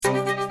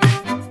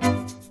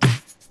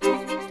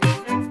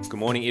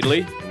morning,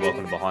 Italy, and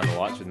welcome to Behind the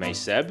Lights with me,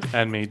 Seb.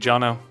 And me,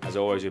 Jonno. As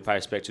always, we pay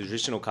respect to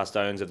traditional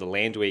custodians of the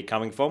land we're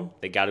coming from,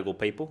 the Gadigal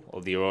people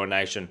of the Eora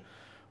Nation.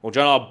 Well,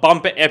 Jonno, a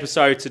bumper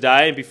episode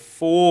today, and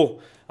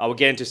before we'll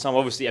get into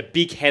obviously a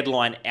big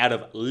headline out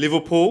of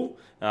Liverpool,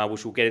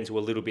 which we'll get into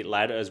a little bit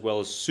later, as well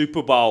as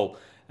Super Bowl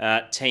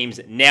teams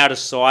now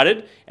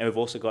decided, and we've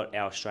also got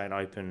our Australian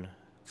Open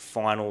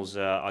finals,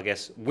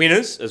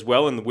 winners as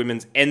well, in the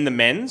women's and the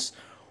men's.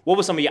 What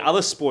were some of your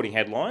other sporting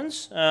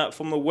headlines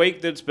from the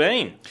week that's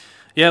been?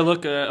 Yeah,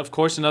 look, of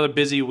course, another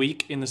busy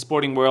week in the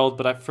sporting world,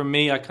 but for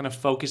me, I kind of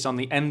focus on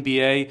the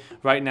NBA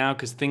right now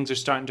because things are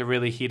starting to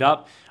really heat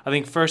up. I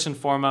think first and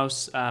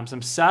foremost,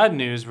 some sad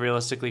news,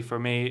 realistically for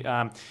me,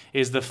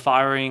 is the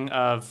firing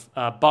of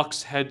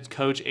Bucks head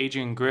coach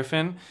Adrian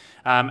Griffin,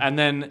 and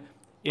then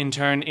in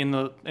turn, in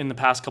the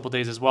past couple of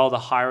days as well, the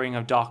hiring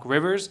of Doc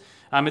Rivers.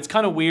 It's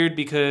kind of weird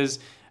because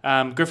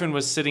Griffin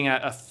was sitting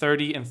at a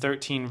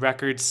 30-13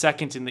 record,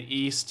 second in the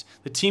East.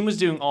 The team was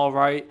doing all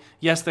right.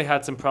 Yes, they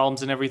had some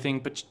problems and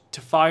everything, but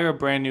to fire a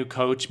brand new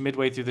coach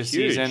midway through the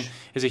season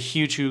is a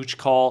huge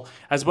call.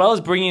 As well as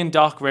bringing in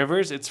Doc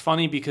Rivers, it's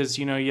funny because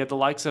you had the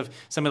likes of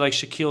somebody like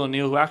Shaquille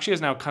O'Neal, who actually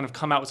has now kind of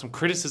come out with some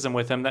criticism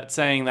with him, that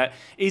saying that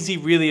is he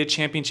really a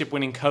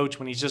championship-winning coach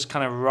when he's just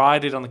kind of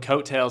rided on the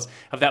coattails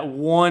of that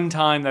one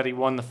time that he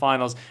won the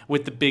finals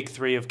with the big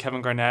three of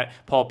Kevin Garnett,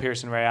 Paul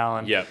Pierce, and Ray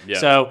Allen. Yeah.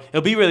 So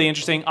it'll be really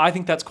interesting. I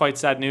think that's quite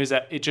sad news,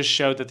 that it just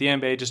showed that the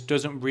NBA just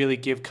doesn't really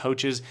give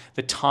coaches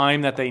the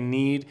time that they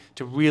need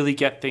to really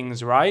get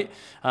things right.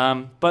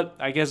 But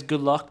I guess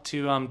good luck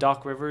to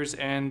Doc Rivers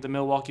and the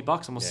Milwaukee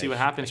Bucks, and we'll see what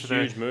happens for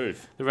the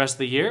rest of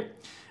the year.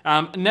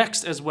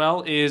 Next as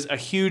well is a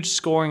huge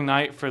scoring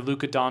night for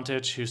Luka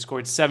Doncic, who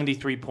scored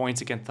 73 points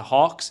against the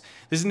Hawks.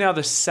 This is now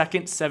the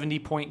second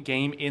 70-point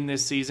game in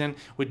this season,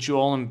 with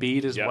Joel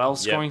Embiid as well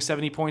scoring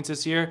 70 points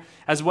this year,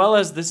 as well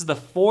as this is the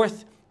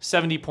fourth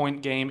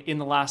 70-point game in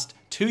the last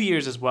 2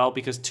 years as well,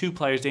 because two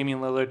players, Damian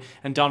Lillard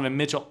and Donovan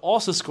Mitchell,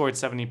 also scored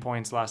 70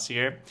 points last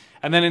year.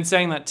 And then in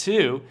saying that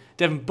too,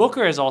 Devin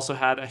Booker has also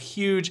had a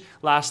huge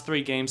last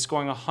 3 games,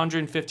 scoring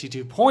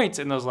 152 points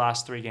in those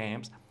last 3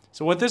 games.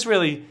 So what this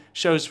really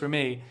shows for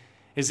me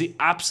is the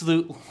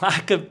absolute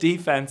lack of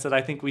defense that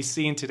I think we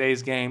see in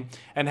today's game,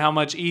 and how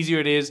much easier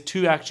it is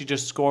to actually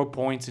just score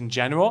points in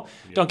general.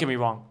 Yeah. Don't get me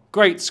wrong.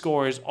 Great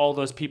scorers, all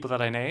those people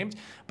that I named,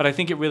 but I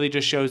think it really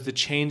just shows the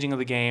changing of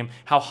the game,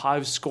 how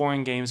high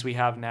scoring games we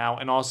have now,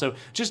 and also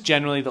just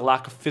generally the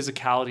lack of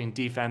physicality and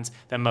defense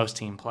that most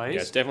team plays.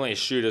 Yeah, it's definitely a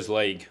shooter's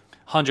league.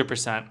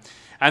 100%.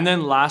 And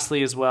then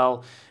lastly as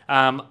well,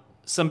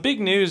 some big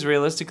news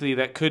realistically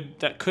that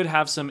could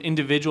have some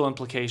individual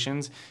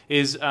implications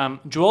is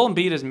Joel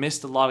Embiid has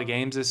missed a lot of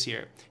games this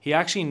year. He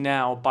actually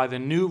now, by the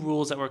new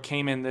rules that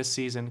came in this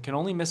season, can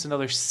only miss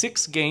another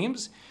 6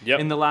 games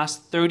in the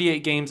last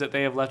 38 games that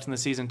they have left in the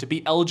season to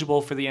be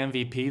eligible for the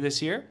MVP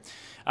this year.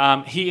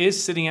 He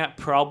is sitting at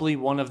probably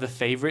one of the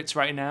favorites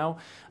right now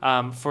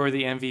for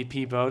the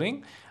MVP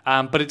voting.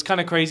 But it's kind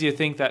of crazy to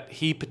think that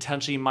he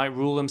potentially might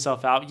rule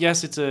himself out.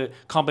 Yes, it's a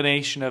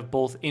combination of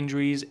both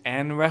injuries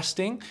and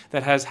resting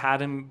that has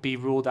had him be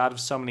ruled out of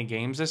so many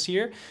games this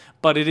year.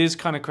 But it is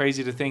kind of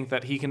crazy to think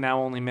that he can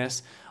now only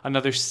miss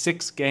another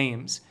 6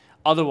 games.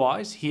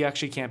 Otherwise, he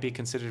actually can't be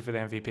considered for the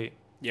MVP.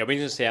 Yeah, we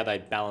need to see how they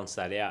balance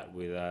that out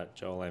with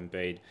Joel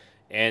Embiid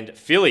and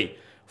Philly.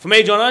 For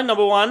me, Jonno,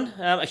 number one,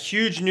 a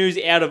huge news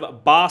out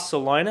of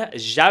Barcelona.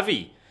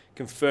 Xavi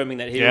confirming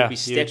that he will be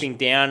stepping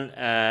down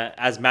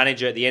as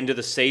manager at the end of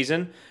the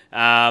season.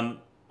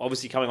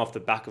 Obviously coming off the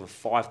back of a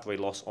 5-3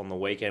 loss on the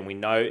weekend. We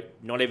know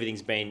not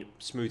everything's been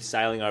smooth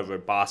sailing over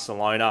at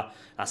Barcelona.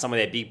 Some of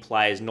their big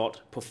players not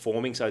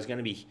performing, so it's going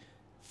to be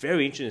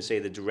very interesting to see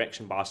the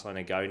direction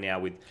Barcelona go now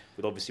with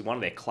obviously one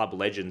of their club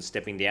legends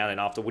stepping down. And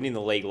after winning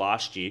the league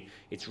last year,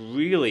 it's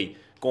really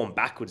gone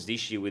backwards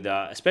this year, with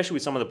especially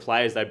with some of the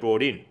players they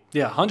brought in.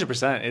 Yeah,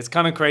 100%. It's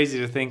kind of crazy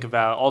to think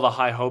about all the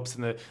high hopes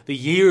and the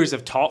years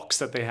of talks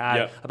that they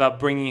had about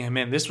bringing him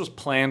in. This was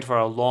planned for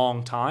a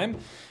long time.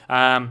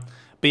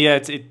 But yeah,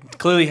 it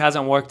clearly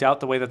hasn't worked out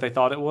the way that they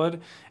thought it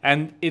would.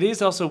 And it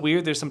is also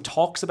weird. There's some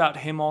talks about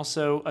him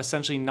also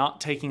essentially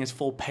not taking his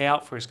full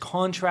payout for his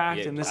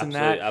contract and this and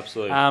that.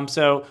 Absolutely.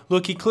 So,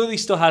 look, he clearly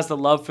still has the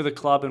love for the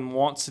club and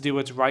wants to do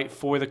what's right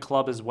for the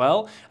club as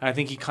well. And I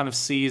think he kind of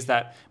sees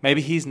that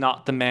maybe he's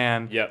not the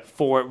man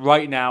for it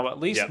right now, at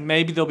least.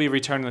 Maybe there'll be a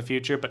return in the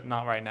future, but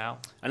not right now.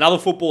 Another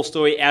football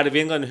story out of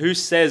England. Who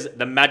says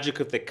the magic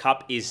of the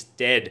cup is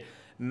dead?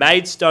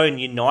 Maidstone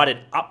United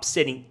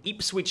upsetting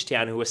Ipswich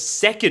Town, who are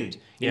second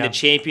in the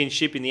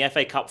championship in the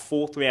FA Cup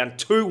 4th round,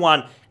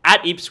 2-1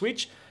 at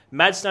Ipswich.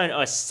 Maidstone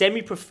are a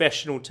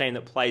semi-professional team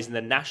that plays in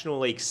the National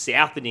League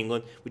South in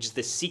England, which is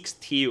the 6th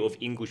tier of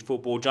English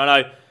football.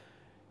 Jonno,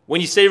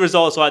 when you see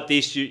results like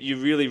this, you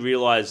really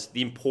realise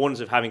the importance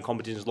of having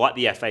competitions like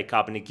the FA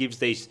Cup, and it gives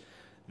these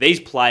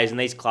players and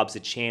these clubs a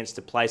chance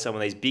to play some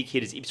of these big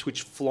hitters.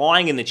 Ipswich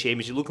flying in the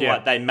championship, looking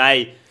like they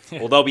may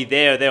Well, they'll be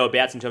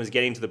thereabouts in terms of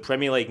getting to the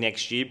Premier League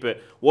next year.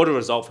 But what a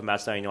result for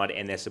Macedonia United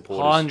and their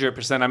supporters.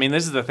 100%. I mean,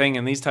 this is the thing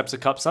in these types of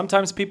cups.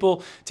 Sometimes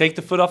people take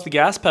the foot off the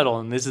gas pedal,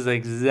 and this is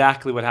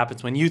exactly what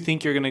happens. When you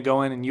think you're going to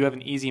go in and you have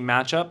an easy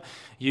matchup,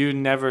 you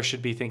never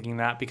should be thinking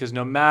that, because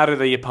no matter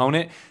the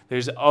opponent,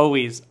 there's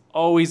always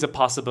a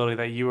possibility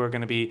that you are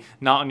going to be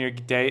not on your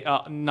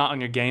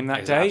game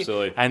that day.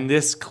 Absolutely. And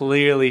this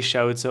clearly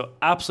showed. So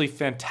absolutely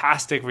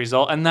fantastic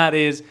result. And that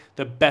is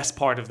the best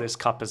part of this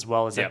cup as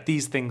well, is that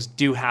these things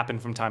do happen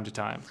from time to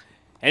time.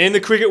 And in the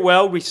cricket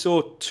world, we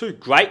saw two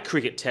great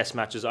cricket test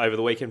matches over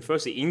the weekend.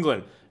 Firstly,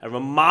 England, a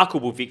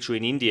remarkable victory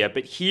in India.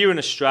 But here in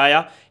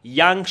Australia,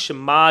 young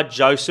Shamar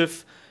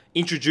Joseph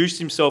introduced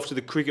himself to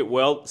the cricket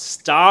world,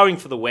 starring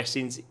for the West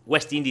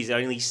Indies,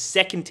 only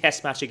second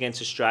test match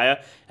against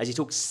Australia, as he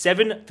took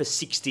 7 for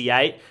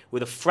 68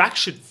 with a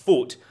fractured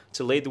foot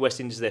to lead the West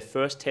Indies to their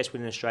first test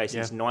win in Australia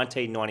since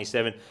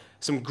 1997.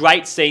 Some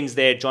great scenes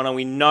there, Jono.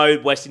 We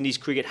know West Indies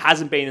cricket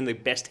hasn't been in the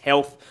best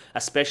health,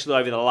 especially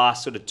over the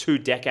last sort of 2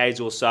 decades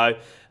or so.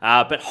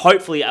 But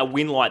hopefully a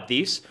win like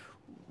this,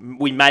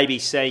 we may be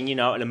seeing,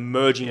 an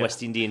emerging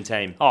West Indian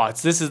team. Oh,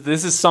 this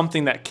is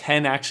something that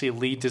can actually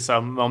lead to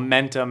some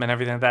momentum and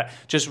everything like that.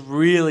 Just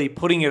really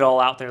putting it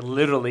all out there,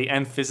 literally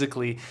and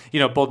physically,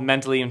 both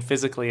mentally and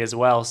physically as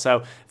well.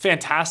 So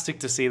fantastic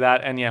to see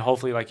that. And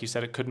hopefully, like you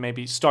said, it could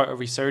maybe start a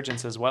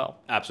resurgence as well.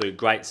 Absolutely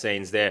great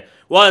scenes there.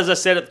 Well, as I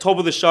said at the top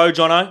of the show,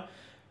 Jono,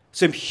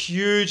 some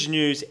huge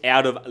news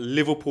out of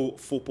Liverpool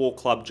Football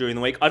Club during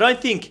the week. I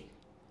don't think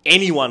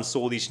anyone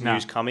saw this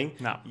news coming.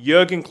 No.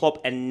 Jurgen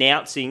Klopp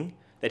announcing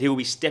that he will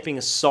be stepping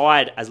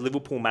aside as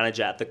Liverpool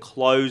manager at the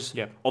close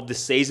of the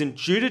season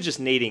due to just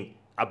needing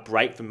a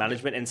break from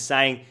management, and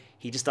saying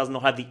he just does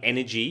not have the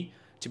energy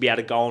to be able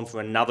to go on for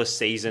another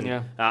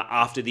season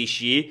after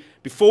this year.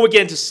 Before we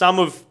get into some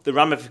of the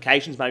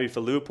ramifications maybe for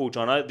Liverpool,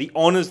 Jono, the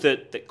honours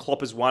that Klopp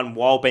has won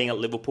while being at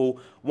Liverpool: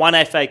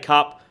 1 FA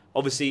Cup,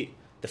 obviously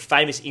the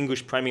famous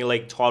English Premier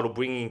League title,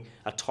 bringing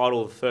a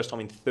title the first time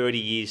in 30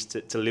 years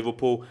to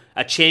Liverpool,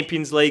 a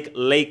Champions League,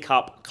 League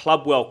Cup,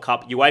 Club World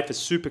Cup, UEFA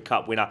Super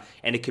Cup winner,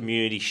 and a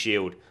Community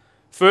Shield.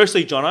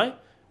 Firstly, Jono,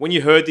 when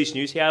you heard this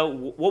news,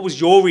 what was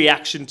your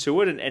reaction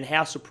to it, and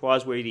how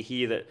surprised were you to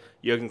hear that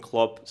Jurgen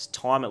Klopp's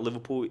time at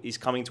Liverpool is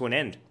coming to an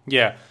end?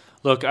 Yeah,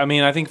 look, I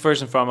mean, I think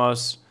first and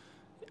foremost,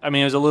 it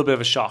was a little bit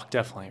of a shock,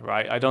 definitely,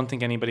 right? I don't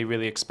think anybody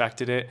really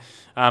expected it.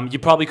 You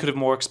probably could have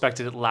more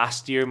expected it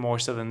last year, more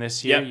so than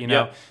this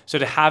year, So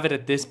to have it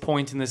at this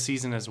point in the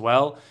season as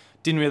well,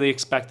 didn't really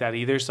expect that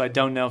either. So I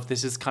don't know if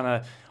this is kind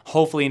of,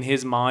 hopefully in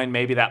his mind,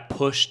 maybe that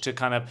push to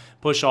kind of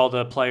push all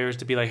the players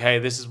to be like, hey,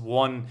 this is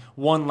one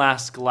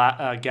last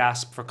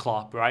gasp for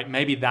Klopp, right?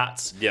 Maybe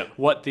that's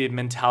what the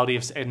mentality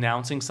of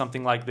announcing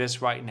something like this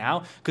right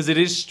now, because it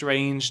is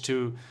strange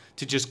to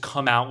just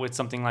come out with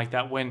something like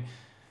that when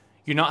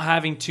you're not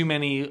having too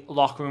many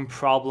locker room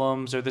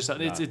problems, or this. No.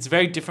 It's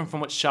very different from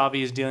what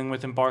Xavi is dealing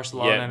with in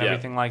Barcelona and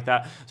everything like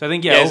that. So I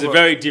think it's a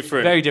very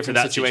different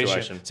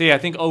situation. So I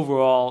think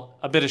overall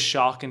a bit of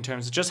shock in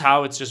terms of just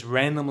how it's just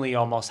randomly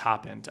almost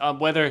happened.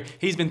 Whether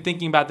he's been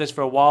thinking about this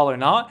for a while or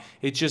not,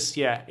 it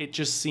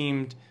just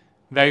seemed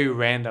very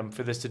random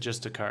for this to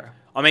just occur.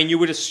 I mean, you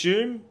would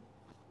assume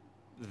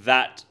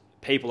that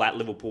people at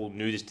Liverpool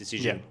knew this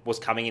decision was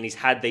coming, and he's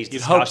had these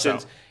discussions. You'd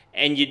hope so.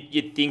 And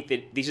you'd think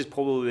that this has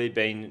probably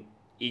been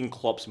in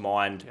Klopp's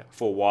mind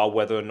for a while,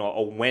 whether or not,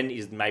 or when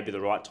is maybe the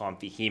right time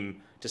for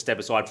him to step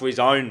aside for his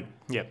own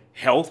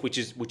health, which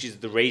is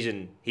the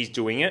reason he's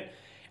doing it.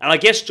 And I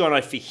guess,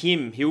 Jono, for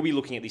him, he'll be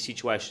looking at this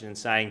situation and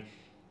saying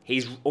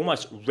he's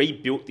almost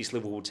rebuilt this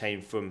Liverpool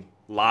team from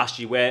last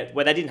year,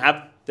 where they didn't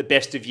have the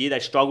best of year. They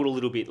struggled a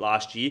little bit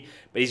last year,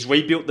 but he's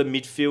rebuilt the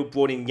midfield,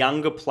 brought in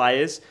younger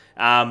players,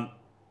 and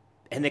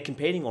they're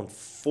competing on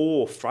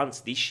 4 fronts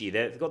this year.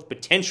 They've got the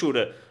potential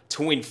to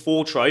win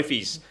 4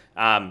 trophies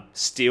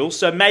still.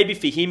 So maybe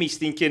for him, he's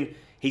thinking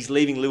he's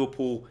leaving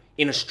Liverpool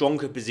in a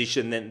stronger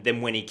position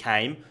than when he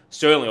came.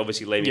 Certainly,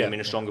 obviously, leaving them in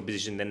a stronger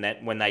position than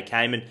that when they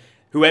came. And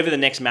whoever the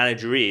next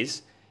manager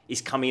is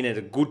coming in at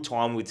a good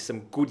time with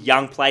some good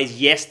young players.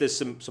 Yes, there's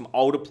some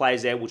older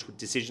players there, which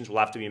decisions will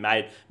have to be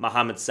made.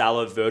 Mohamed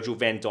Salah, Virgil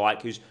van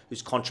Dijk,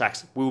 whose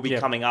contracts will be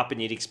coming up,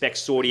 and you'd expect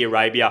Saudi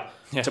Arabia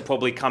to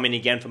probably come in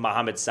again for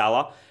Mohamed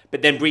Salah.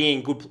 But then bringing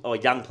in good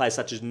young players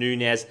such as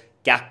Nunez,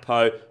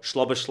 Gakpo,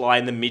 Szoboszlai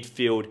in the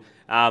midfield.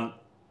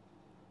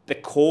 The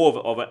core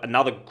of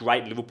another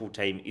great Liverpool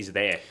team is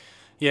there.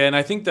 Yeah, and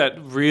I think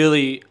that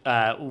really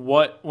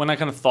when I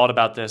kind of thought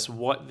about this,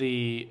 what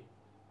the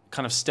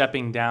kind of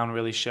stepping down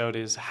really showed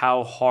is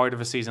how hard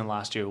of a season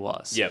last year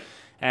was. Yep.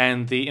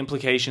 And the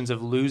implications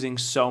of losing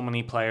so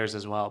many players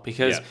as well.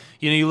 Because,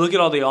 you look at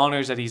all the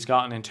honors that he's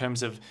gotten in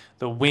terms of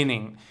the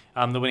winning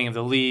of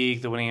the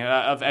league, the winning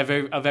of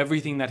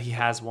everything that he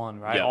has won,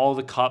 right? Yep. All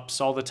the cups,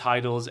 all the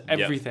titles,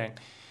 everything.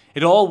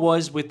 it all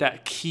was with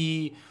that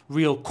key,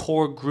 real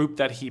core group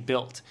that he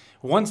built.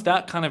 Once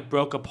that kind of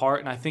broke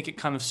apart, and I think it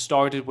kind of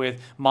started with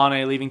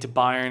Mane leaving to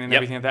Bayern and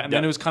everything like that, and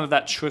then it was kind of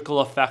that trickle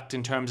effect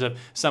in terms of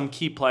some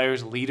key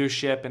players,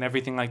 leadership, and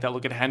everything like that.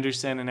 Look at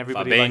Henderson and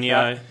everybody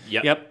Fabinho,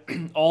 like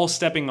that. All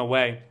stepping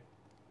away.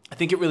 I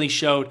think it really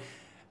showed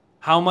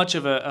how much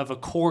of a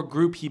core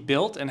group he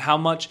built and how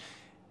much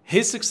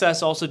his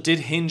success also did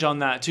hinge on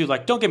that too.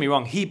 Like, don't get me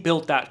wrong, he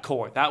built that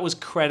core. That was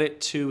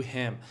credit to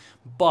him.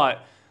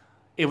 But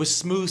it was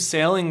smooth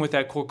sailing with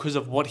that core because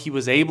of what he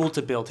was able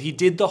to build. He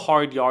did the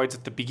hard yards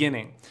at the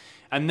beginning.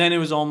 And then it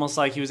was almost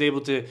like he was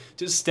able to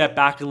step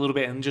back a little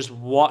bit and just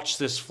watch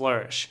this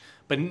flourish.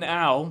 But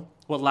now,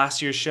 what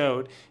last year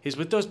showed is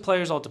with those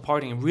players all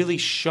departing, it really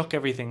shook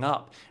everything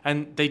up.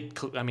 And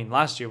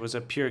last year was a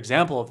pure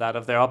example of that,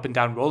 of their up and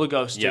down roller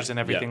coasters and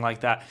everything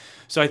like that.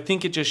 So I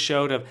think it just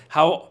showed of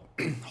how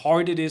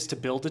hard it is to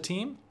build a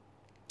team,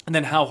 and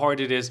then how hard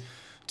it is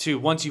to,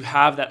 once you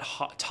have that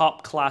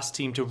top class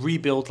team, to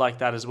rebuild like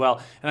that as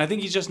well. And I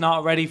think he's just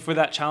not ready for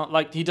that challenge.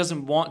 Like, he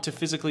doesn't want to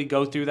physically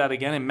go through that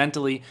again and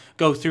mentally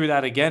go through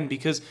that again,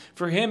 because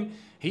for him,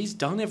 he's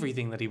done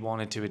everything that he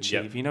wanted to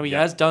achieve. He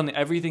has done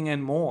everything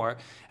and more.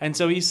 And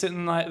so he's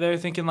sitting there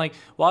thinking like,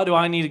 why do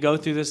I need to go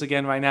through this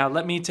again right now?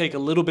 Let me take a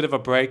little bit of a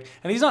break.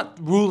 And he's not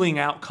ruling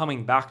out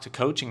coming back to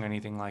coaching or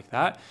anything like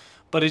that.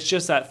 But it's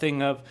just that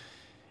thing of,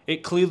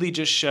 it clearly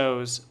just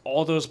shows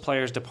all those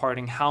players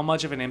departing, how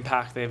much of an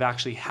impact they've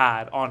actually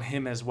had on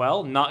him as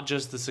well. Not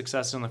just the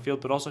success on the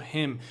field, but also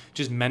him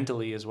just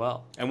mentally as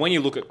well. And when you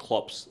look at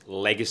Klopp's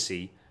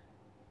legacy,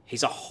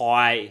 he's a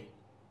high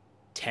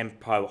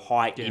tempo,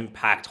 high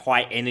impact,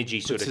 high energy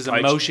sort of his coach,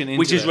 emotion into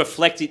which is it.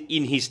 reflected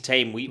in his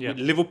team. With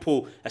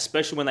Liverpool,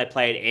 especially when they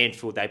play at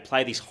Anfield, they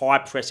play this high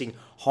pressing,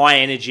 high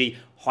energy,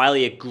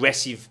 highly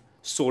aggressive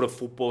sort of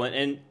football.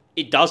 And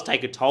it does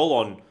take a toll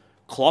on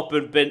Klopp,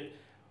 but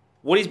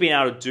what he's been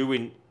able to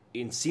do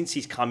since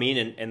he's come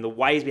in, and the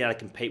way he's been able to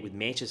compete with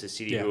Manchester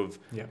City, who have,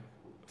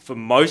 for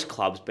most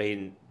clubs,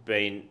 been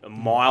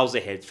miles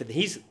ahead. For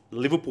his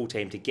Liverpool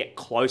team to get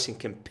close and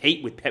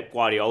compete with Pep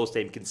Guardiola's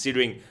team,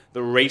 considering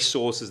the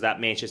resources that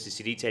Manchester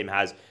City team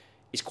has,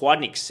 is quite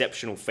an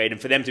exceptional feat.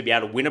 And for them to be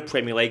able to win a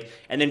Premier League,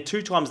 and then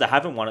 2 times they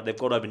haven't won it, they've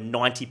got over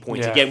 90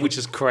 points again, which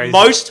is crazy.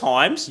 Most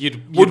times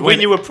would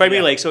win you a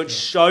Premier League. So it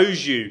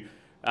shows you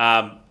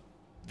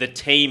the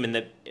team and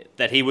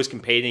that he was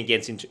competing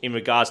against in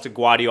regards to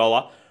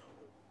Guardiola.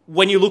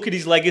 When you look at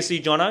his legacy,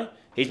 Jonno,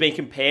 he's been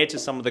compared to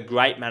some of the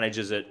great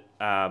managers at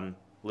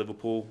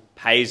Liverpool,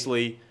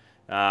 Paisley,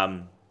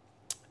 and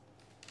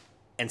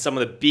some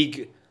of the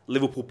big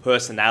Liverpool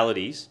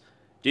personalities.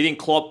 Do you think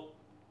Klopp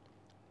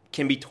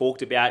can be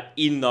talked about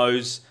in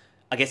those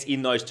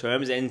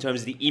terms, and in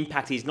terms of the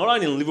impact he's not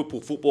only in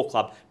Liverpool Football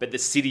Club, but the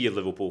city of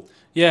Liverpool?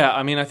 Yeah,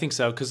 I think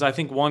so, because I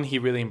think, one, he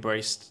really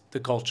embraced the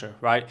culture,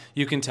 right?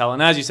 You can tell.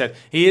 And as you said,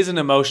 he is an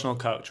emotional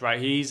coach, right?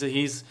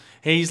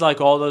 He's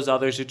like all those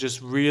others who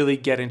just really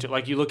get into it.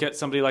 Like, you look at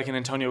somebody like an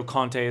Antonio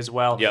Conte as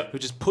well, who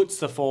just puts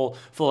the full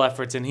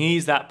efforts in.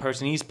 He's that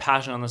person. He's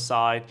passionate on the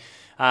side.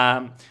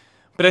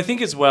 But I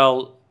think as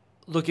well,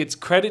 look, it's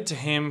credit to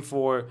him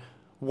for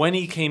when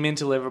he came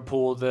into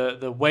Liverpool,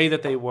 the way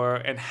that they were,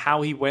 and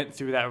how he went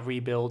through that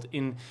rebuild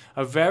in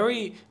a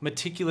very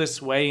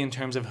meticulous way in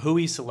terms of who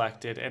he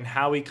selected and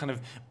how he kind of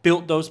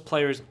built those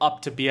players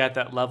up to be at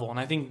that level. And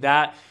I think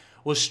that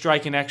will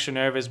strike an extra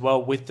nerve as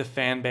well with the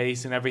fan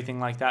base and everything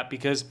like that,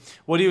 because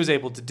what he was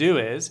able to do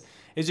is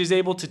he's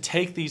able to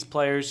take these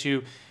players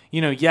who,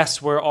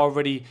 yes, we're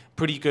already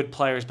pretty good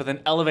players, but then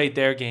elevate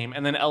their game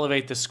and then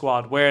elevate the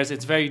squad. Whereas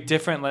it's very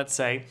different, let's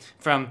say,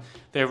 from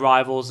their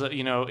rivals,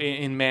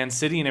 in Man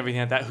City and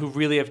everything like that, who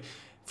really have,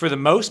 for the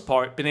most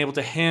part, been able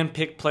to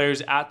handpick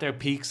players at their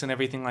peaks and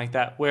everything like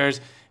that.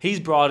 Whereas he's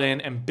brought in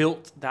and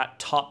built that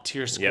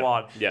top-tier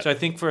squad. So I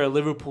think for a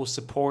Liverpool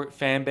support,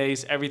 fan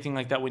base, everything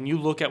like that, when you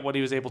look at what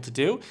he was able to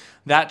do,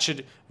 that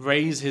should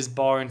raise his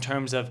bar in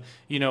terms of,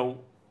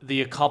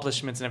 the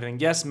accomplishments and everything.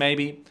 Yes,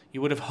 maybe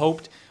you would have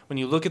hoped, when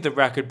you look at the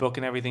record book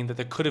and everything, that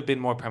there could have been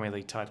more Premier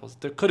League titles.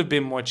 There could have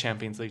been more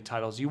Champions League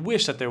titles. You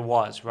wish that there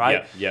was,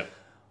 right? Yeah.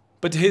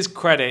 But to his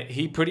credit,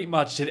 he pretty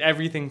much did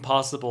everything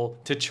possible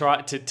to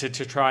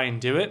try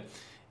and do it.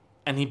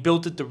 And he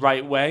built it the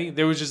right way.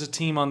 There was just a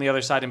team on the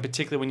other side, in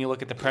particular when you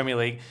look at the Premier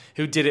League,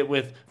 who did it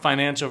with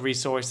financial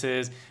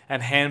resources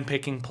and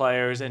handpicking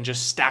players and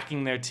just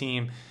stacking their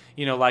team,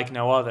 like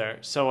no other.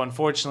 So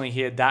unfortunately,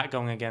 he had that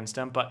going against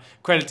him. But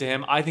credit to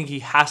him, I think he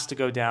has to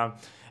go down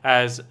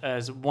as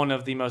one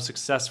of the most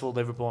successful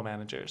Liverpool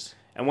managers.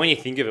 And when you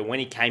think of it, when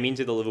he came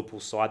into the Liverpool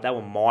side, they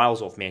were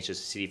miles off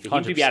Manchester City. For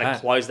him 100%. to be able to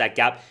close that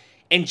gap,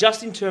 and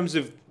just in terms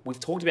of, we've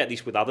talked about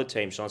this with other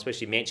teams, Sean,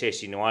 especially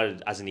Manchester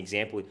United as an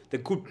example, the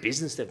good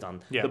business they've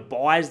done, the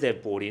buyers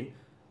they've brought in.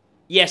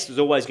 Yes, there's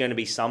always going to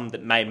be some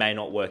that may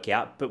not work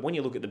out, but when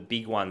you look at the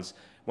big ones,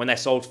 when they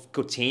sold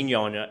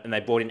Coutinho and they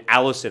brought in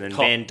Alisson and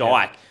Van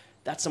Dijk,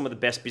 that's some of the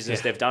best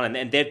business they've done.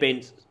 And they've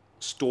been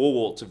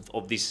stalwarts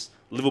of this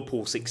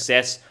Liverpool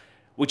success,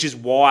 which is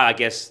why I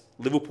guess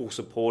Liverpool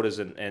supporters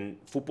and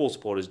football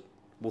supporters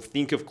will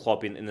think of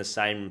Klopp in the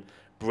same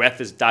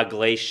breath as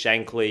Dalglish,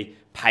 Shankly,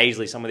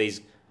 Paisley, some of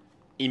these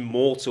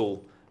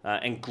immortal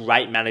and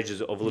great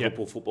managers of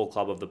Liverpool Football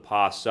Club of the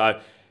past. So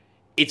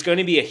it's going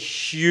to be a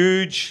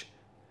huge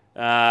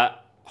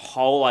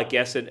hole, I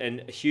guess,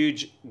 and a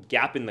huge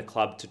gap in the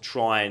club to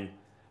try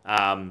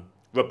and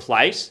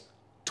replace.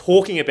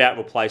 Talking about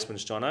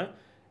replacements, Jonno,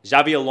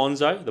 Xabi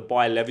Alonso, the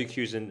Bayer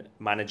Leverkusen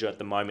manager at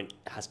the moment,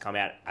 has come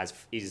out as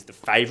is the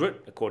favourite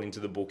according to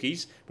the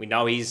bookies. We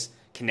know his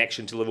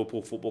connection to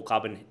Liverpool Football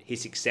Club and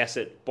his success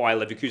at Bayer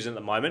Leverkusen at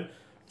the moment.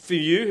 For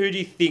you, who do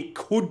you think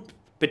could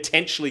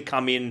potentially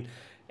come in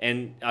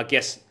and, I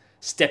guess,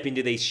 step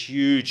into these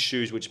huge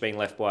shoes which are being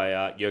left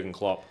by Jurgen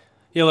Klopp?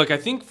 Yeah, look, I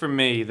think for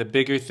me, the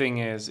bigger thing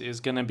is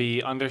going to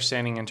be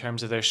understanding in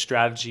terms of their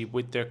strategy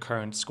with their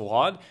current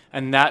squad,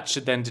 and that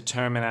should then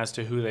determine as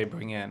to who they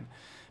bring in.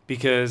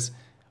 Because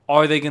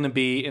are they going to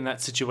be in that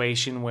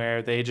situation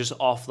where they just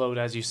offload,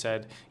 as you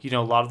said, a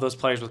lot of those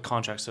players with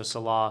contracts, so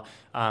Salah,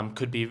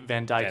 could be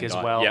Van Dijk as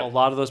well, a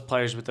lot of those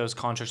players with those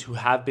contracts who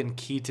have been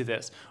key to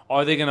this.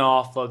 Are they going to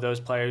offload those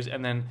players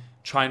and then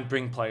try and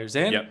bring players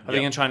in? Are they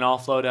going to try and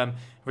offload them,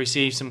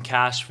 receive some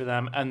cash for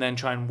them, and then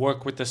try and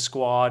work with the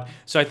squad?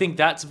 So I think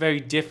that's very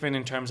different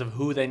in terms of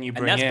who then you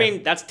bring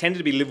in. That's tended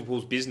to be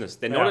Liverpool's business.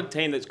 They're not a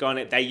team that's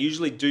going. They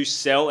usually do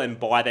sell and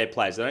buy their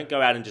players. They don't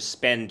go out and just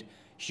spend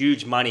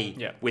huge money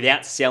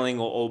without selling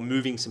or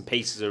moving some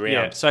pieces around.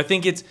 Yeah. So I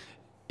think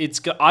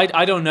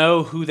I don't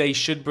know who they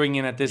should bring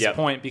in at this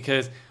point,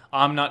 because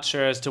I'm not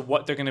sure as to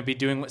what they're going to be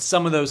doing with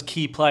some of those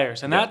key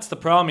players. And that's the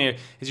problem here,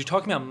 is you're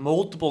talking about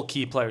multiple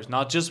key players,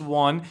 not just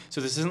one.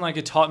 So this isn't like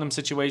a Tottenham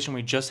situation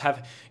where you just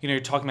have, you're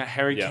talking about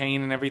Harry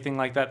Kane and everything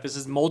like that. This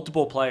is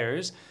multiple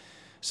players.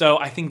 So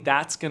I think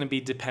that's going to be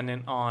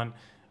dependent on,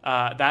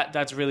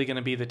 that's really going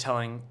to be the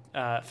telling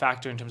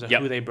factor in terms of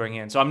who they bring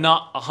in. So I'm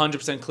not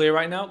 100% clear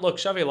right now. Look,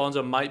 Xabi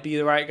Alonso might be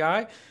the right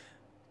guy,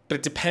 but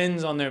it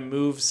depends on their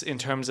moves in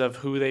terms of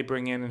who they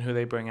bring in and who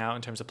they bring out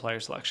in terms of player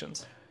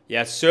selections.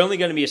 Yeah, it's certainly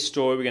going to be a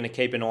story we're going to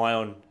keep an eye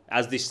on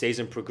as this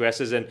season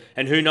progresses. And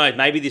who knows,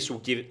 maybe this will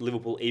give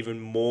Liverpool even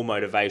more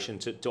motivation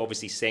to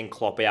obviously send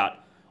Klopp out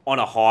on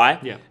a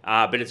high.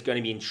 But it's going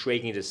to be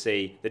intriguing to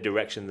see the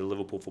direction the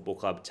Liverpool Football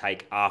Club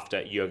take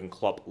after Jurgen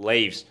Klopp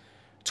leaves.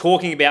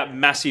 Talking about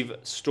massive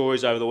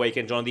stories over the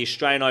weekend, John, the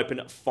Australian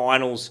Open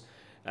finals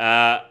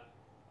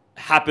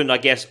happened, I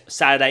guess,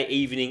 Saturday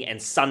evening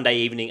and Sunday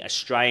evening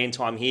Australian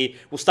time here.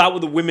 We'll start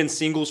with the women's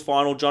singles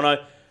final,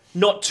 Jono.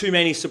 Not too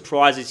many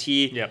surprises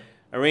here.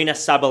 Arina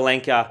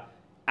Sabalenka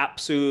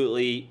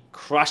absolutely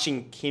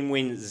crushing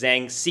Qinwen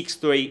Zhang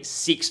 6-3,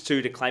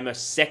 6-2 to claim her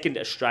second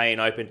Australian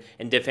Open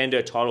and defend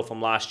her title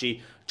from last year.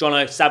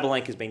 Jono,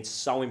 Sabalenka's been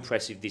so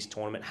impressive this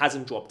tournament,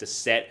 hasn't dropped a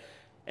set.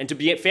 And to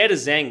be fair to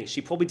Zhang,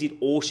 she probably did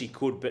all she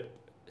could, but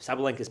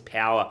Sabalenka's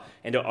power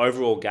and her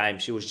overall game,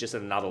 she was just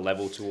at another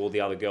level to all the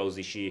other girls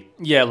this year.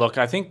 Yeah, look,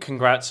 I think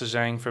congrats to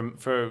Zhang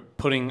for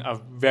putting a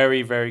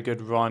very, very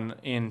good run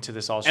into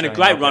this Australian And a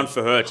great Open. run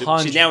for her.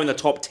 She's now in the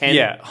top 10.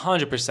 Yeah,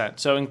 100%.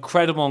 So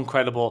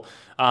incredible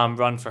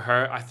run for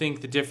her. I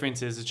think the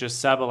difference is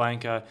just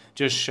Sabalenka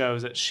just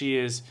shows that she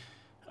is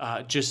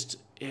just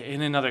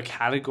in another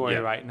category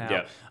right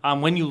now.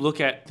 When you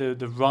look at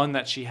the run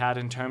that she had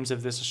in terms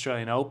of this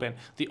Australian Open,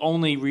 the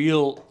only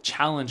real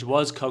challenge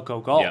was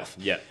Coco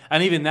Gauff.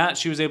 And even that,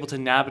 she was able to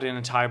nab it in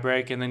a tie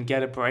break and then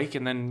get a break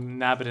and then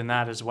nab it in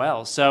that as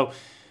well. So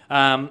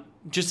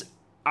just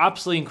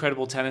absolutely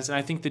incredible tennis. And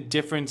I think the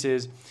difference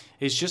is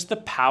just the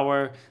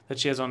power that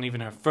she has on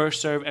even her first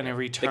serve and her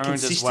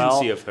returns as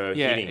well. The consistency of her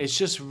hitting. It's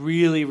just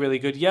really, really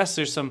good. Yes,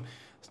 there's some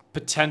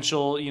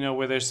potential,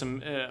 where there's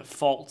some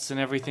faults and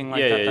everything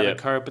like that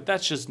occur, but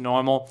that's just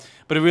normal.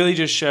 But it really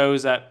just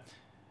shows that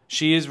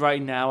she is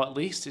right now, at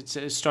least,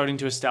 it's starting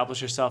to establish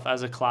herself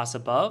as a class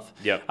above.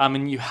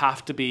 And you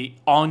have to be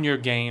on your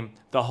game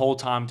the whole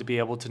time to be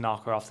able to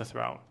knock her off the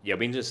throne. Yeah,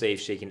 we need to see if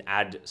she can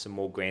add some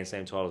more Grand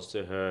Slam titles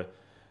to her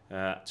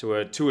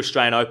two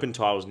Australian Open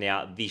titles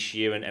now this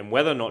year, and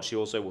whether or not she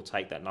also will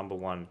take that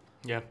 #1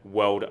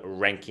 world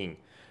ranking.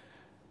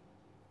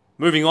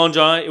 Moving on,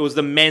 John, it was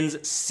the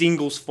men's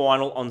singles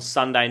final on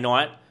Sunday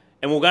night.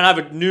 And we're going to have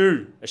a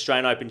new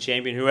Australian Open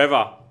champion,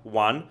 whoever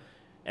won.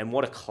 And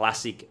what a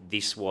classic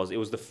this was. It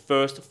was the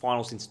first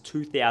final since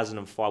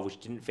 2005, which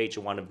didn't feature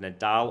one of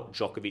Nadal,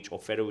 Djokovic, or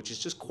Federer, which is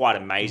just quite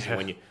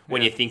amazing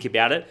when you think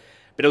about it.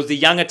 But it was the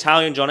young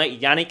Italian, John,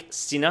 Yannick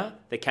Sinner,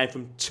 that came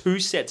from 2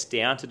 sets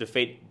down to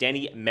defeat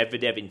Danny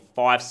Medvedev in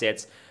 5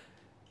 sets.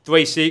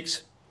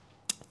 3-6,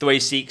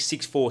 3-6,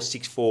 6-4,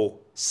 6-4,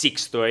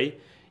 6-3.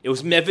 It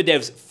was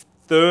Medvedev's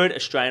 3rd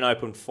Australian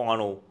Open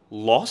final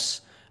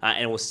loss,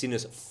 and it was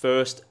Sinner's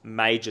first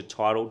major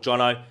title.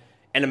 Jono,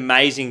 an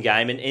amazing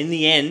game, and in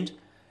the end,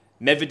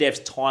 Medvedev's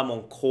time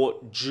on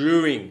court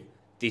during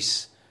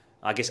this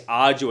I guess,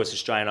 arduous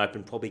Australian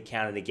Open probably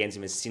counted against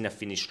him as Sinner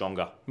finished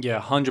stronger.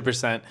 Yeah,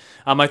 100%.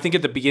 I think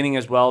at the beginning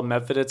as well,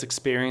 Medvedev's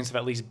experience of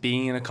at least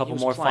being in a couple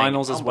more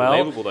finals as well.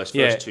 Unbelievable those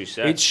first 2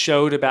 sets. It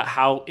showed about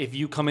how if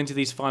you come into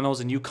these finals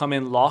and you come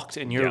in locked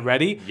and you're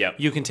ready,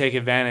 you can take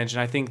advantage.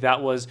 And I think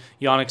that was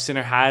Jannik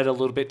Sinner had a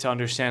little bit to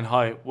understand,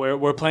 hi,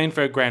 we're playing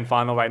for a grand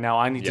final right now.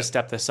 I need to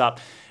step this up.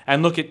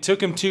 And look, it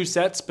took him 2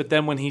 sets, but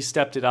then when he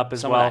stepped it up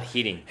as well,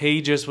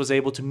 he just was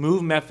able to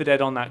move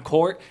Medvedev on that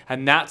court,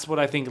 and that's what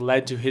I think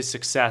led to his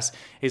success,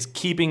 is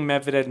keeping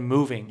Medvedev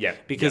moving. Yeah.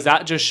 Because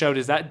that just showed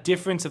is that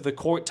difference of the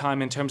court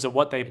time in terms of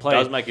what they played.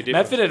 It does make a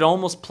difference. Medvedev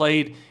almost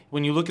played,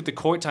 when you look at the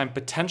court time,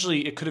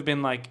 potentially it could have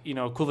been like,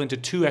 equivalent to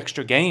 2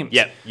 extra games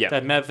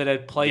that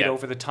Medvedev played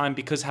over the time,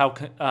 because how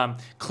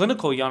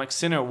clinical Jannik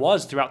Sinner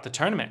was throughout the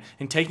tournament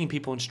and taking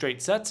people in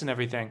straight sets and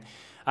everything.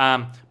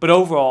 But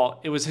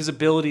overall, it was his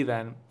ability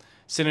then,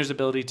 Sinner's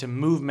ability to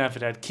move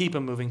Medvedev, keep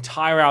him moving,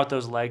 tire out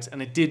those legs, and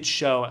it did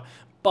show.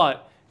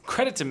 But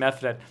credit to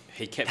Medvedev.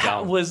 He kept that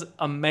going. Was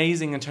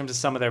amazing in terms of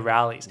some of their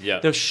rallies.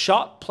 Yeah. The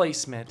shot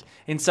placement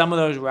in some of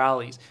those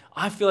rallies,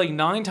 I feel like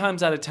 9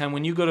 times out of 10,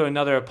 when you go to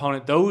another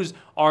opponent, those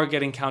are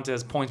getting counted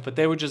as points, but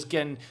they were just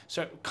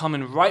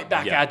coming right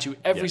back at you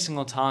every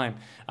single time.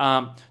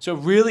 So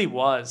it really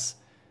was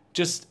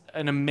just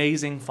an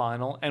amazing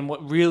final. And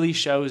what really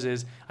shows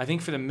is, I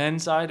think for the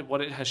men's side, what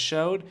it has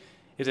showed,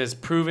 it has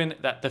proven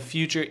that the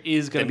future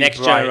is going to be bright.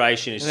 The next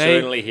generation is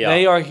certainly here.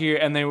 They are here,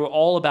 and they were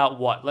all about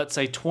what? Let's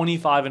say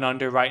 25 and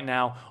under right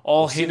now,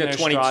 all hitting their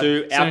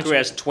stride. 22,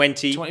 Alcaraz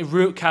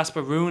 20.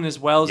 Casper Ruud as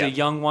well is a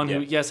young one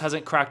who,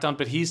 hasn't cracked on,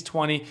 but he's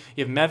 20.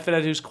 You have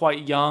Medvedev, who's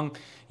quite young.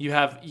 You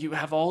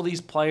have all these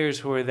players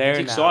who are there now.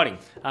 It's exciting.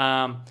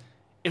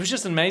 It was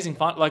just an amazing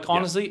final. Like,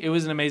 honestly, it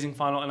was an amazing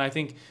final, and I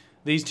think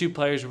these 2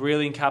 players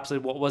really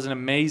encapsulated what was an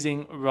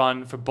amazing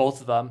run for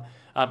both of them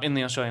in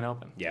the Australian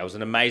Open. Yeah, it was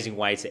an amazing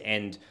way to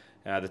end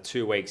the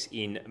 2 weeks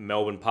in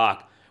Melbourne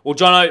Park. Well,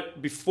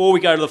 Jonno, before we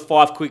go to the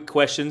 5 quick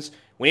questions,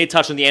 we need to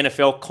touch on the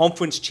NFL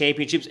Conference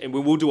Championships, and we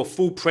will do a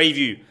full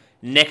preview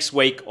next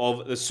week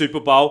of the Super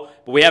Bowl.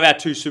 But we have our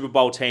 2 Super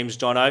Bowl teams,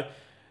 Jonno.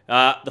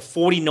 The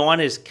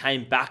 49ers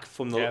came back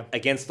from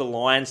against the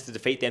Lions to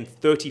defeat them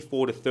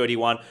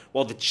 34-31,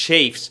 while the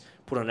Chiefs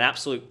put on an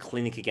absolute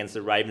clinic against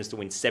the Ravens to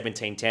win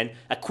 17-10.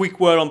 A quick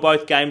word on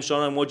both games,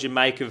 John, and what did you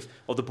make of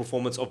the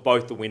performance of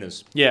both the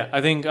winners? Yeah, I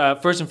think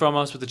first and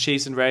foremost with the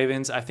Chiefs and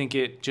Ravens, I think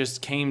it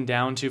just came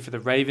down to, for the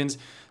Ravens,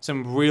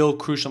 some real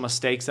crucial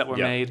mistakes that were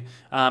made.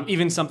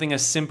 Even something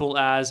as simple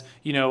as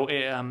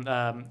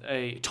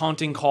a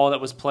taunting call that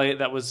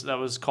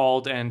was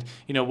called, and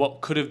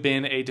what could have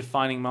been a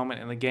defining moment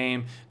in the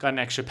game got an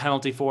extra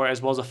penalty for,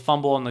 as well as a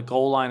fumble on the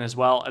goal line as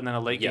well, and then a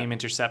late game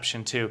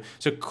interception too.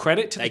 So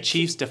credit to the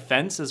Chiefs'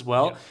 defense as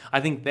well. I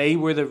think they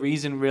were the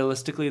reason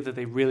realistically that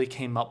they really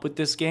came up with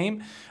this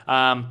game.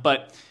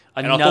 But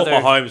and I thought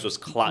Mahomes was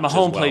clutch as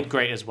well. Mahomes played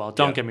great as well,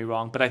 don't get me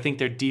wrong, but I think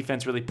their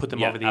defense really put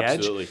them over the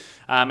edge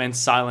and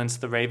silenced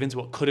the Ravens,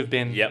 what could have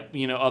been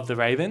of the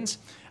Ravens.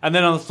 And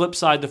then on the flip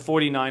side, the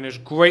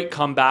 49ers, great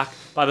comeback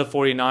by the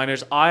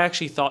 49ers. I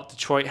actually thought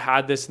Detroit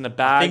had this in the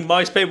bag. I think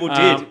most people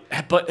did.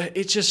 But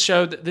it just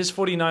showed that this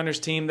 49ers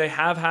team, they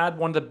have had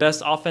one of the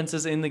best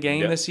offenses in the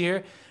game this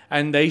year,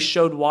 and they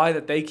showed why,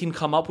 that they can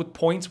come up with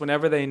points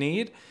whenever they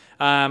need.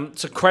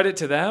 So credit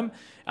to them.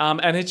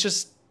 And it's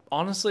just,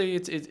 honestly,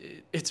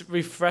 it's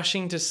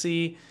refreshing to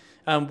see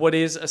what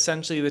is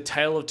essentially the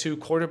tale of 2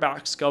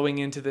 quarterbacks going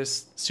into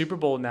this Super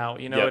Bowl now.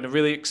 And a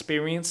really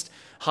experienced,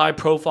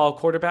 high-profile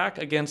quarterback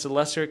against a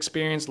lesser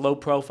experienced,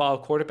 low-profile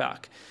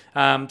quarterback.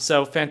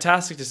 So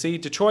fantastic to see.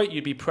 Detroit,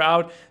 you'd be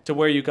proud to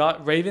where you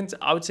got. Ravens,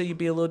 I would say you'd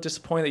be a little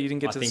disappointed that you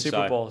didn't get to the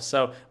Super Bowl.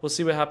 So we'll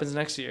see what happens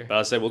next year. But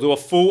I say we'll do a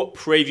full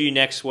preview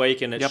next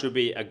week, and it should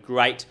be a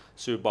great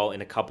Super Bowl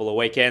in a couple of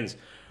weekends.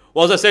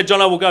 Well, as I said,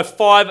 Jonno, we'll go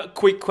 5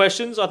 quick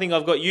questions. I think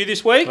I've got you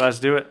this week. Let's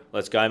do it.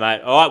 Let's go,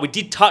 mate. All right, we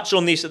did touch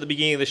on this at the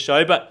beginning of the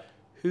show, but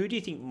who do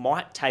you think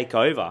might take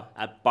over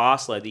at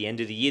Barcelona at the end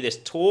of the year? There's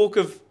talk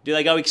of, do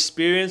they go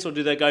experience or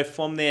do they go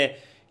from their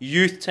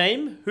youth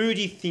team? Who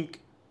do you think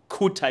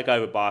could take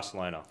over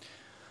Barcelona?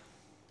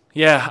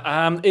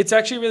 Yeah, it's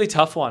actually a really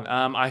tough one.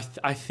 I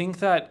think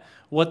that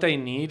what they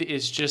need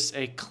is just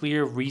a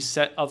clear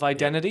reset of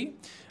identity.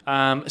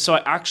 So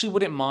I actually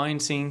wouldn't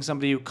mind seeing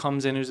somebody who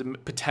comes in who's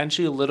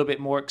potentially a little bit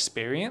more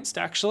experienced,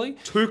 actually.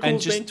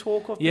 Tuchel's been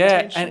talk of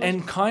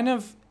and kind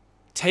of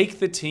take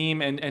the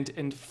team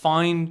and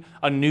find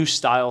a new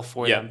style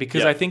for them.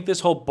 Because I think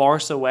this whole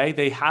Barca way,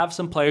 they have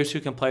some players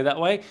who can play that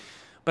way,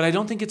 but I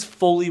don't think it's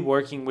fully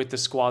working with the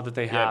squad that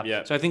they have.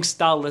 So I think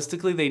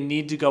stylistically, they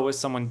need to go with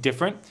someone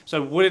different.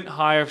 So I wouldn't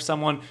hire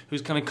someone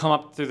who's going to come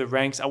up through the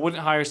ranks. I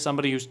wouldn't hire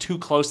somebody who's too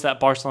close to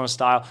that Barcelona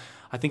style.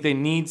 I think they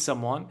need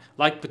someone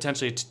like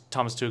potentially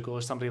Thomas Tuchel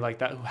or somebody like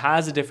that who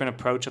has a different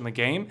approach on the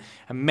game,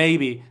 and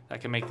maybe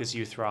that can make this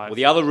youth thrive. Well,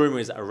 the other rumor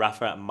is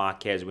Rafa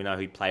Marquez. We know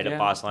he played at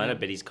Barcelona,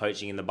 but he's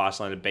coaching in the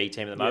Barcelona B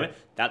team at the moment.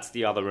 That's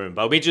the other rumor.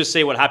 But we'll just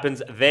see what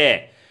happens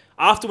there.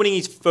 After winning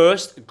his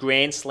first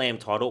Grand Slam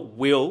title,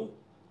 will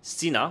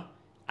Sinner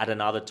at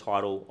another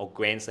title or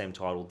Grand Slam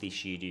title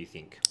this year, do you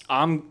think?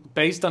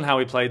 Based on how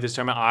he played this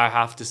tournament, I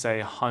have to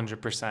say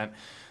 100%.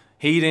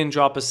 He didn't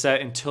drop a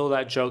set until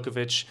that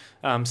Djokovic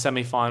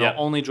semifinal. Yep.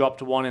 Only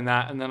dropped one in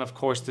that, and then of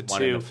course the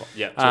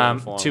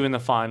two in the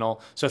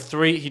final. So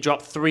he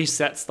dropped 3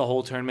 sets the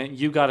whole tournament.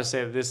 You got to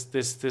say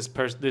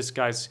that this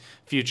guy's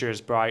future is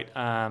bright.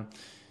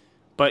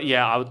 But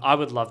yeah, I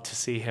would love to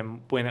see him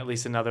win at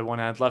least another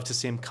one. I'd love to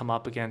see him come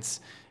up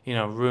against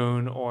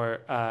Rune or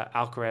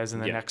Alcaraz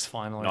in the next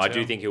final. No, I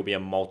do think he'll be a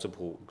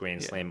multiple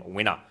Grand Slam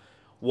winner.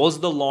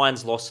 Was the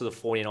Lions' loss to the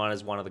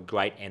 49ers one of the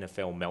great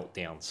NFL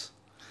meltdowns?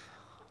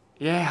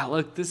 Yeah,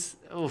 look, this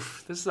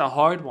is a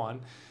hard one.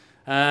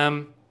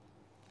 I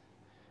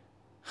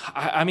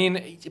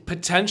mean,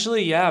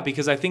 potentially, yeah,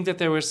 because I think that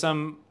there were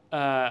some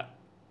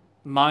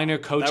minor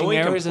coaching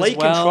errors as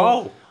well.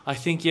 Control. I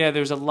think,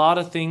 there's a lot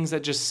of things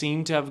that just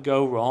seem to have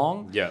go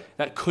wrong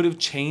that could have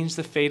changed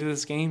the fate of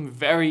this game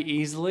very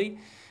easily.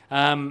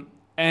 And,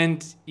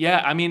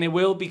 I mean, it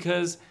will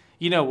because,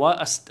 you know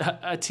what,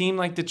 a team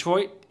like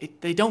Detroit,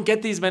 they don't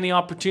get these many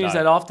opportunities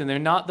that often. They're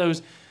not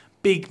those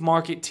big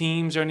market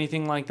teams or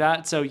anything like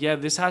that. So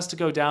this has to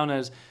go down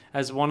as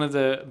one of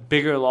the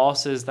bigger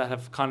losses that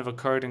have kind of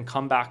occurred in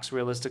comebacks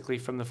realistically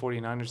from the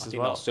 49ers as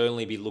well. They'll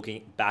certainly be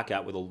looking back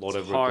at with a lot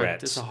of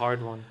regrets. It's a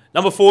hard one.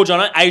 Number 4,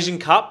 Jonno, Asian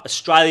Cup.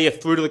 Australia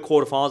through to the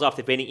quarterfinals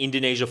after beating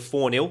Indonesia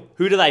 4-0.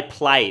 Who do they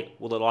play?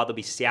 Will it either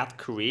be South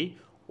Korea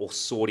or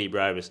Saudi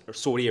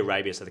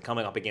Arabia? So they're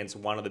coming up against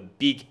one of the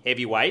big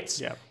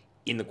heavyweights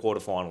in the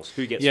quarterfinals.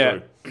 Who gets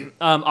through?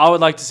 I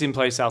would like to see them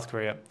play South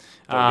Korea.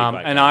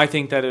 And I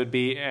think that it would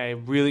be a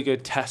really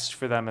good test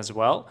for them as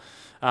well,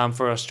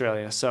 for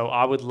Australia. So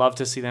I would love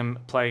to see them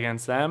play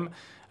against them.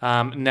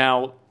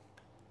 Now,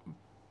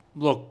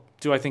 look,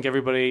 do I think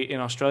everybody in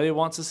Australia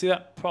wants to see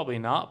that? Probably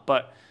not,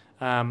 but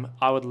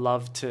I would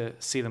love to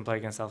see them play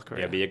against South Korea.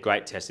 Yeah, it'd be a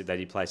great test if they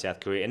did play South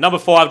Korea. And number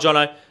 5,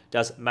 Jonno,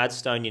 does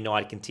Maidstone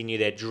United continue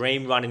their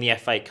dream run in the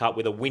FA Cup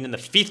with a win in the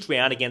 5th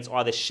round against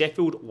either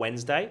Sheffield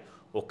Wednesday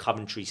or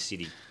Coventry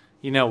City?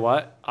 You know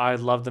what? I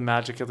love the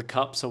magic of the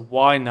cup, so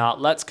why not?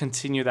 Let's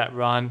continue that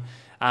run.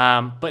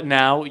 But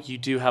now you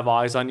do have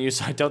eyes on you,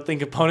 so I don't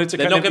think opponents are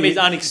going to be as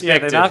unexpected.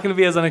 Yeah, they're not going to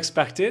be as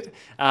unexpected.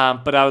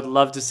 But I would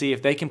love to see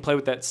if they can play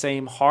with that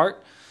same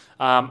heart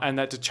and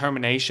that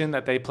determination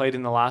that they played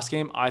in the last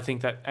game. I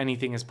think that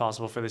anything is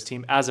possible for this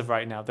team as of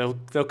right now.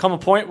 There'll come a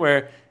point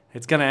where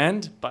it's going to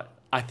end, but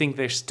I think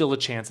there's still a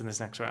chance in this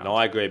next round. No,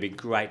 I agree. It'd be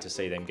great to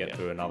see them get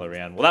through another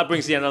round. Well, that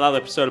brings you another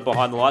episode of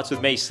Behind the Lights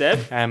with me, Seb.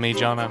 And me,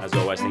 Jonno. As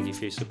always, thank you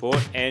for your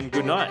support and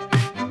good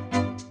night.